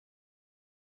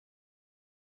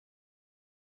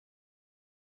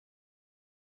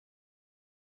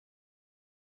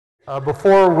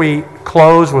Before we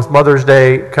close with Mother's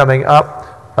Day coming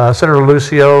up, Senator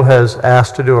Lucio has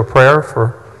asked to do a prayer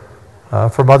for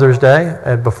Mother's Day,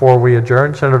 and before we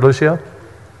adjourn, Senator Lucio.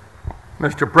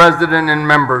 Mr. President and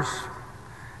members,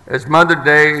 as Mother's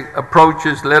Day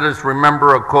approaches, let us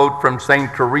remember a quote from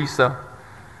St. Teresa,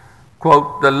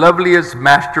 quote, "The loveliest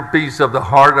masterpiece of the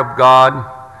heart of God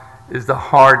is the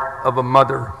heart of a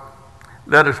mother."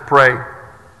 Let us pray.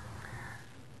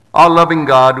 Our loving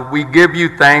God, we give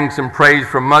you thanks and praise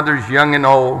for mothers young and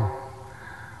old.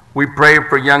 We pray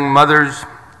for young mothers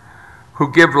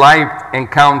who give life and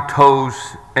count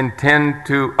toes and tend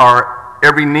to our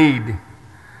every need.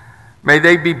 May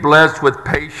they be blessed with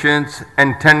patience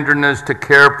and tenderness to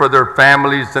care for their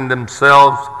families and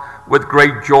themselves with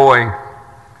great joy.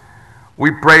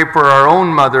 We pray for our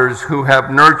own mothers who have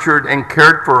nurtured and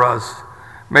cared for us.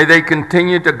 May they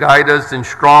continue to guide us in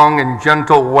strong and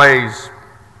gentle ways.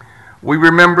 We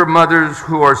remember mothers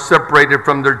who are separated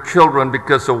from their children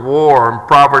because of war,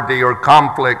 poverty, or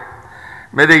conflict.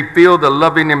 May they feel the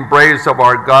loving embrace of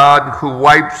our God who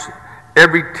wipes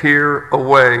every tear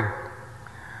away.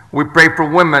 We pray for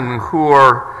women who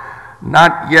are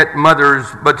not yet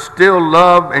mothers but still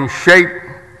love and shape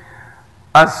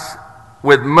us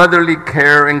with motherly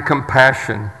care and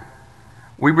compassion.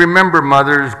 We remember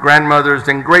mothers, grandmothers,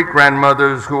 and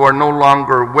great-grandmothers who are no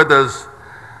longer with us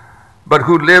but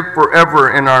who live forever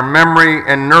in our memory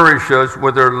and nourish us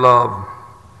with their love.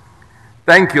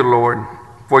 Thank you, Lord,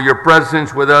 for your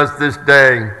presence with us this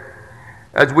day.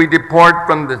 As we depart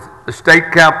from the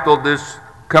state capitol this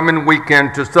coming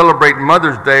weekend to celebrate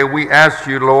Mother's Day, we ask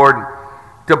you, Lord,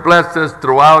 to bless us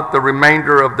throughout the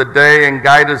remainder of the day and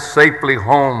guide us safely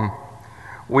home.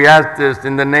 We ask this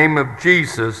in the name of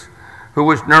Jesus, who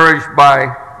was nourished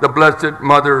by the Blessed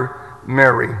Mother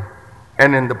Mary,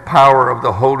 and in the power of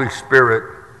the Holy Spirit.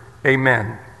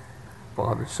 Amen.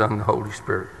 Father, Son, and Holy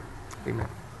Spirit. Amen.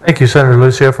 Thank you, Senator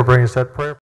Lucio, for bringing us that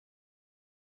prayer.